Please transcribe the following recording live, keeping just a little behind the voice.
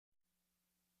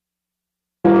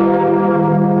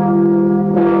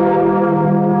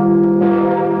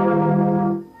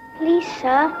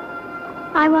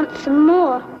I want some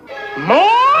more.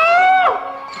 More?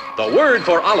 The word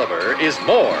for Oliver is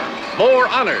more. More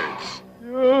honors.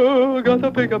 You got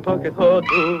a bigger pocket, oh,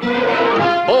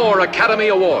 More Academy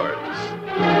Awards.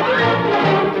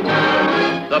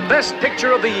 The Best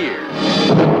Picture of the Year.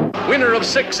 Winner of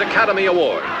 6 Academy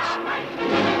Awards.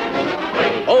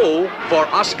 O for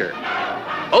Oscar.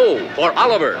 O for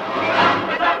Oliver.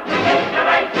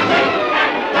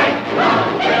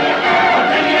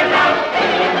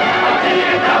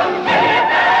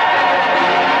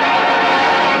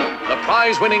 The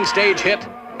prize-winning stage hit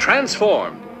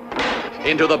transformed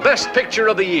into the Best Picture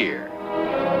of the Year,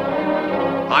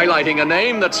 highlighting a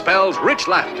name that spells rich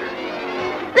laughter.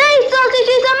 These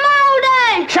sausages are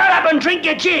mouldy! Shut up and drink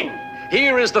your gin!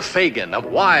 Here is the Fagin of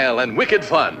wild and wicked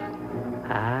fun.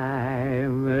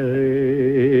 I'm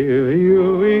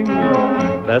reviewing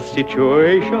the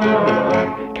situation.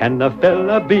 Can a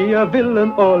fella be a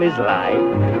villain all his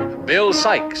life? Bill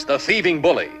Sykes, the thieving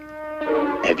bully.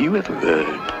 Have you ever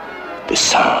heard the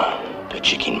sound a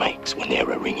chicken makes when they're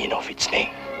ringing off its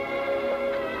neck?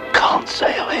 Can't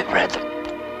say I ever had them.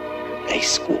 They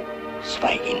squawks,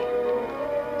 Fagin.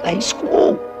 They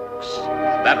squawks.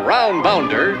 That round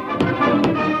bounder,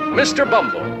 Mr.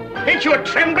 Bumble. Ain't you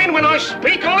trembling when I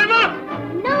speak, Oliver?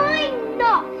 No, I'm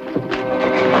not.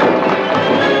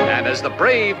 And as the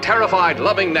brave, terrified,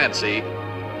 loving Nancy,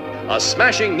 a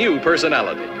smashing new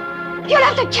personality. You'll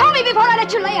have to kill me before I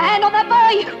let you lay a hand on that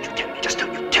boy. Don't you tell me, just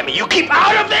don't you tell me. You keep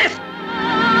out of this!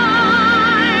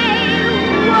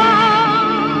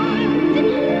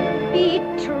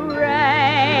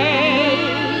 Betray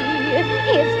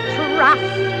his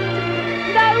trust.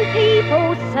 Though people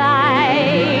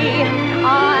say I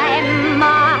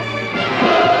must.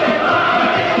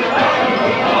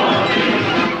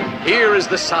 Here is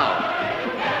the sound,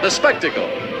 the spectacle,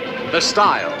 the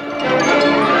style,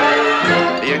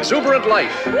 the exuberant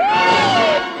life,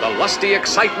 the lusty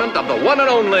excitement of the one and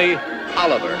only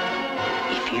Oliver.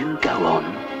 If you go on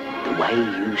the way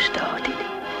you started,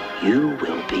 you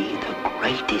will be the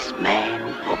greatest man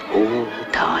of all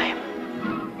time.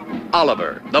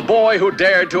 Oliver, the boy who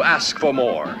dared to ask for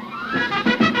more.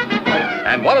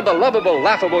 And one of the lovable,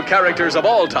 laughable characters of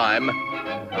all time,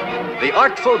 the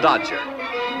Artful Dodger.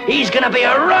 He's gonna be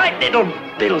a right little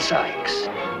Bill Sykes.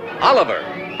 Oliver,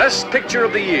 Best Picture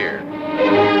of the Year.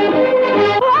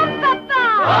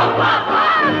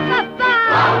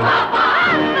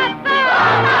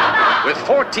 With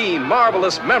 14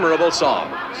 marvelous, memorable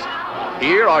songs.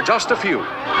 Here are just a few.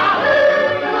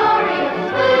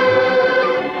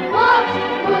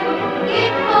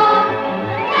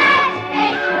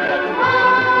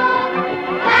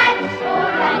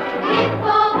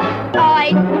 I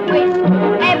wish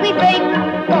everything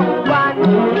for one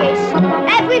kiss.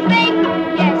 Everything,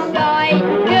 yes I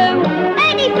do.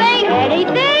 Anything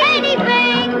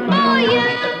for you.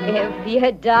 If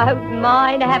you don't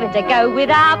mind having to go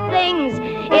without things,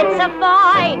 it's a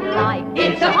fine life.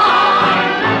 It's a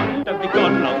fine. Don't be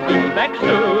gone long, be back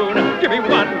soon. Give me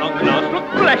one long last look,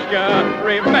 bless ya.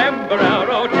 Remember our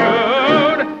old tune.